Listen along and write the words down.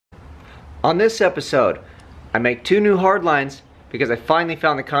On this episode, I make 2 new hard lines because I finally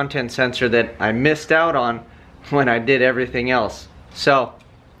found the content sensor that I missed out on when I did everything else. So,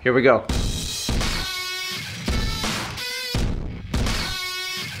 here we go.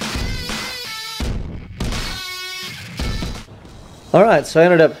 Alright, so I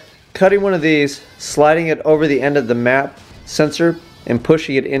ended up cutting one of these, sliding it over the end of the map sensor, and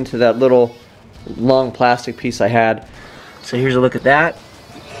pushing it into that little long plastic piece I had. So here's a look at that.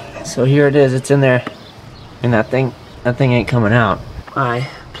 So here it is, it's in there, and that thing ain't coming out. I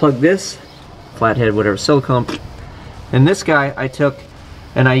plugged this flathead, whatever, silicone, and this guy I took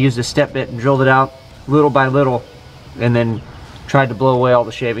and I used a step bit and drilled it out little by little, and then tried to blow away all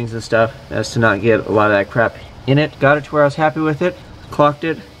the shavings and stuff as to not get a lot of that crap in it. Got it to where I was happy with it, clocked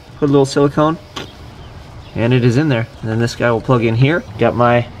it, put a little silicone, and it is in there. And then this guy will plug in here. Got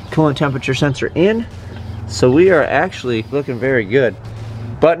my coolant temperature sensor in, so we are actually looking very good.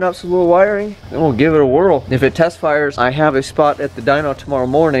 Button up some little wiring, and we'll give it a whirl. If it test fires, I have a spot at the dyno tomorrow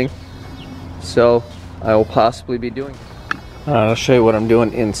morning, so I will possibly be doing it. I'll show you what I'm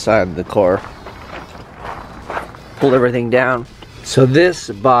doing inside the car. Pull everything down. So this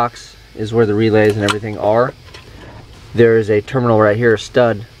box is where the relays and everything are. There is a terminal right here, a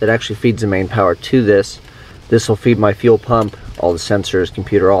stud, that actually feeds the main power to this. This will feed my fuel pump, all the sensors,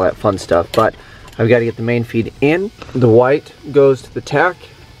 computer, all that fun stuff. But I've got to get the main feed in. The white goes to the tach.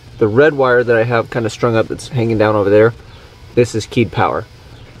 The red wire that I have kind of strung up that's hanging down over there, this is keyed power.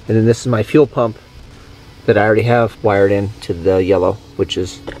 And then this is my fuel pump that I already have wired in to the yellow, which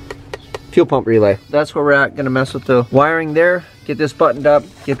is fuel pump relay. That's where we're at. Gonna mess with the wiring there, get this buttoned up,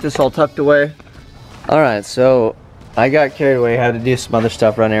 get this all tucked away. Alright, so I got carried away, had to do some other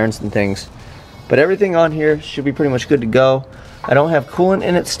stuff, run errands and things. But everything on here should be pretty much good to go. I don't have coolant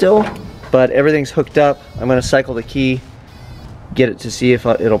in it still, but everything's hooked up. I'm gonna cycle the key, get it to see if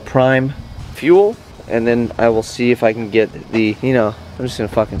it'll prime fuel, and then I will see if I can get the, I'm just gonna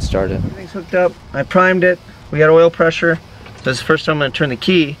fucking start it. Everything's hooked up, I primed it, we got oil pressure. So this is the first time I'm gonna turn the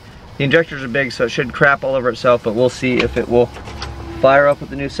key. The injectors are big, so it should crap all over itself, but we'll see if it will fire up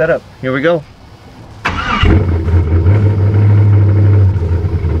with the new setup. Here we go.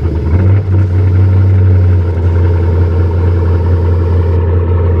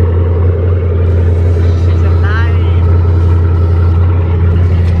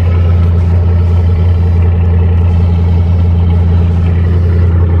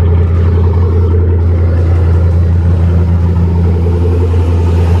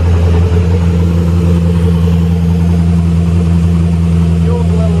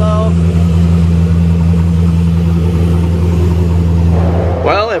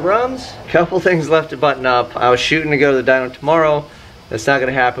 It runs. Couple things left to button up. I was shooting to go to the dyno tomorrow. That's not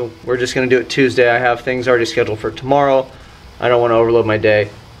gonna happen. We're just gonna do it Tuesday. I have things already scheduled for tomorrow. I don't want to overload my day.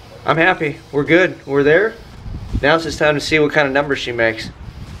 I'm happy. We're good. We're there. Now it's just time to see what kind of numbers she makes.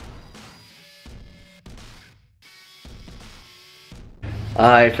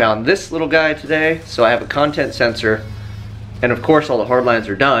 I found this little guy today, so I have a content sensor, and of course all the hard lines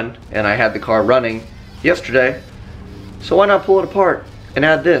are done, and I had the car running yesterday, so why not pull it apart and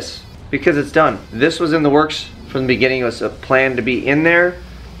add this, because it's done. This was in the works from the beginning. It was a plan to be in there.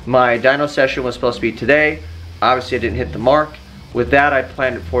 My dyno session was supposed to be today. Obviously I didn't hit the mark. With that, I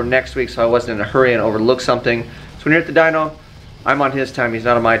planned it for next week, so I wasn't in a hurry and overlook something. So when you're at the dyno, I'm on his time, he's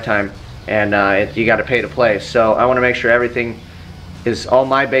not on my time, and you got to pay to play. So I want to make sure everything is, all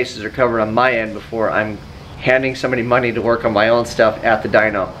my bases are covered on my end before I'm handing somebody money to work on my own stuff at the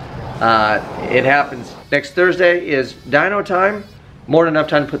dyno. It happens. Next Thursday is dyno time. More than enough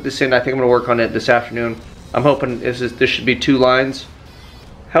time to put this in. I think I'm going to work on it this afternoon. I'm hoping this should be 2 lines.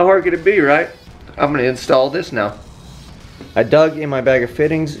 How hard could it be, right? I'm going to install this now. I dug in my bag of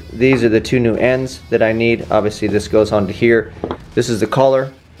fittings. These are the 2 new ends that I need. Obviously this goes onto here. This is the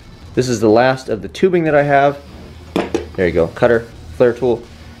collar. This is the last of the tubing that I have. There you go. Cutter, flare tool,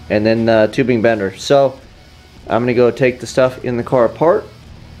 and then the tubing bender. So I'm going to go take the stuff in the car apart,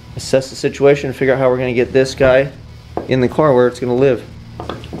 assess the situation, figure out how we're going to get this guy in the car where it's going to live.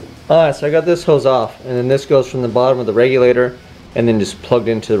 Alright, so I got this hose off, and then this goes from the bottom of the regulator and then just plugged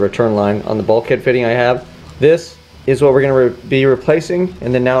into the return line on the bulkhead fitting I have. This is what we're going to be replacing,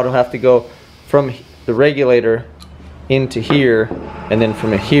 and then now it'll have to go from the regulator into here, and then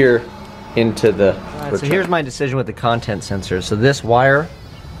from here into the return. So here's my decision with the content sensor. So this wire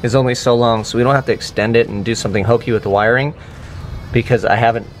is only so long, so we don't have to extend it and do something hokey with the wiring, because I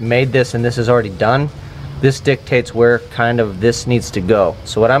haven't made this and this is already done. This dictates where kind of this needs to go.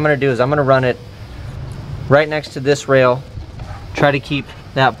 So what I'm going to do is I'm going to run it right next to this rail, try to keep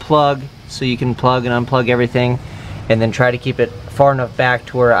that plug so you can plug and unplug everything, and then try to keep it far enough back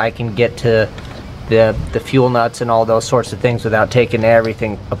to where I can get to the fuel nuts and all those sorts of things without taking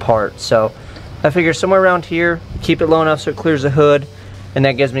everything apart. So I figure somewhere around here, keep it low enough so it clears the hood, and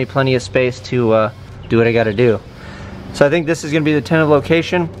that gives me plenty of space to do what I gotta do. So I think this is gonna be the tentative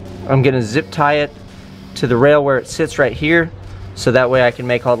location. I'm gonna zip tie it to the rail where it sits right here, so that way I can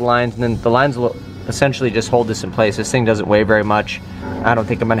make all the lines, and then the lines will essentially just hold this in place. This thing doesn't weigh very much. I don't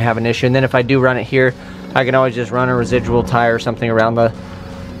think I'm gonna have an issue. And then if I do run it here, I can always just run a residual tie or something around the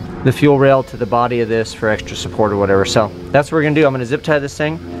fuel rail to the body of this for extra support or whatever. So that's what we're gonna do. I'm gonna zip tie this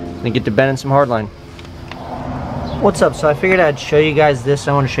thing and get to bending some hardline. What's up? So I figured I'd show you guys this.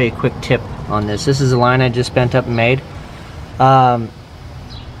 I want to show you a quick tip on this. This is a line I just bent up and made.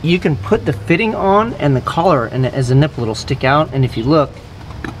 You can put the fitting on and the collar, and as a nipple it'll stick out. And if you look,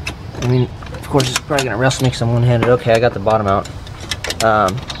 I mean, of course it's probably gonna wrestle me because I'm one-handed. Okay, I got the bottom out.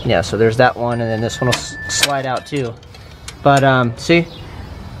 Yeah, so there's that one, and then this one will slide out too. But see,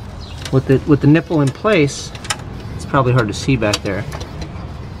 with the nipple in place, it's probably hard to see back there,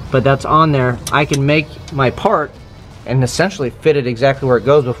 but that's on there. I can make my part and essentially fit it exactly where it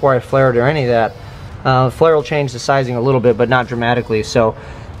goes before I flare it or any of that. Flare will change the sizing a little bit, but not dramatically. So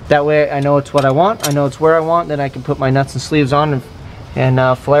that way I know it's what I want, I know it's where I want, then I can put my nuts and sleeves on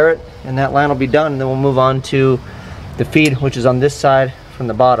and flare it, and that line will be done. And then we'll move on to the feed, which is on this side from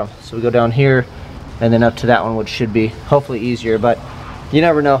the bottom. So we go down here and then up to that one, which should be hopefully easier, but you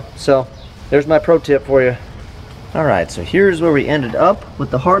never know. So there's my pro tip for you. Alright, so here's where we ended up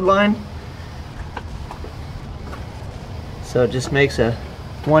with the hard line. So it just makes a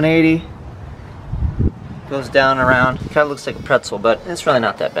 180, goes down around, kind of looks like a pretzel, but it's really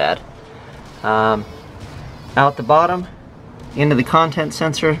not that bad. Out the bottom, into the content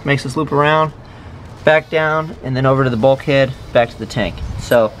sensor, makes us loop around, back down, and then over to the bulkhead, back to the tank.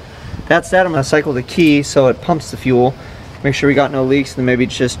 So that's that. I'm going to cycle the key so it pumps the fuel, make sure we got no leaks, and then maybe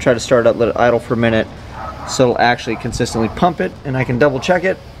just try to start it up, let it idle for a minute so it'll actually consistently pump it, and I can double check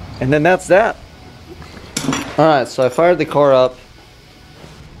it, and then that's that. Alright, so I fired the car up,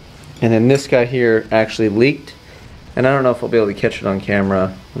 and then this guy here actually leaked, and I don't know if I'll be able to catch it on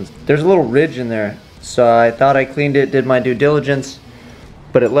camera. There's a little ridge in there, so I thought I cleaned it, did my due diligence,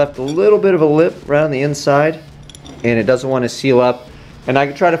 but it left a little bit of a lip right on the inside, and it doesn't want to seal up. And I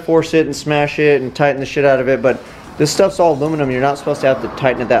could try to force it and smash it and tighten the shit out of it, but this stuff's all aluminum. You're not supposed to have to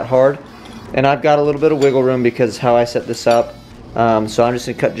tighten it that hard. And I've got a little bit of wiggle room because how I set this up. So I'm just going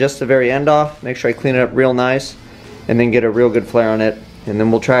to cut just the very end off, make sure I clean it up real nice, and then get a real good flare on it. And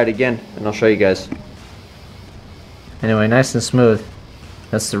then we'll try it again, and I'll show you guys. Anyway, nice and smooth.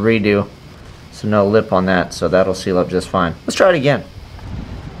 That's the redo. So no lip on that, so that'll seal up just fine. Let's try it again.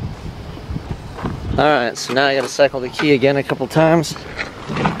 Alright, so now I gotta cycle the key again a couple times.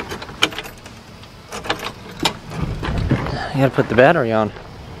 I gotta put the battery on.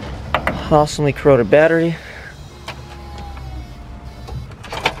 Awesomely corroded battery.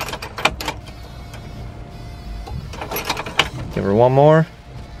 Give her one more.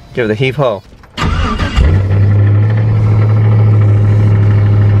 Give her the heave ho.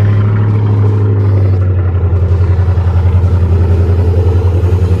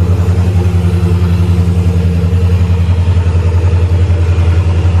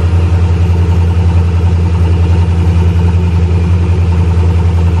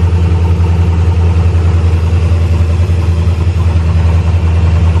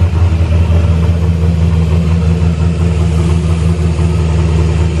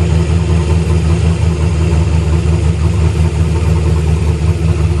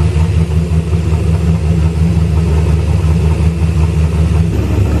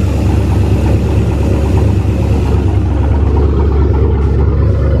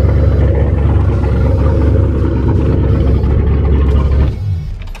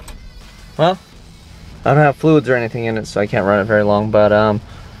 Well, I don't have fluids or anything in it, so I can't run it very long, but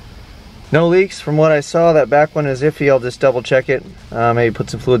no leaks from what I saw. That back one is iffy. I'll just double check it, maybe put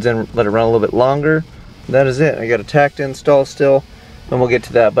some fluids in, let it run a little bit longer. That is it. I got a tack to install still, and we'll get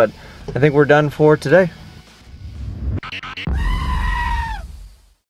to that, but I think we're done for today.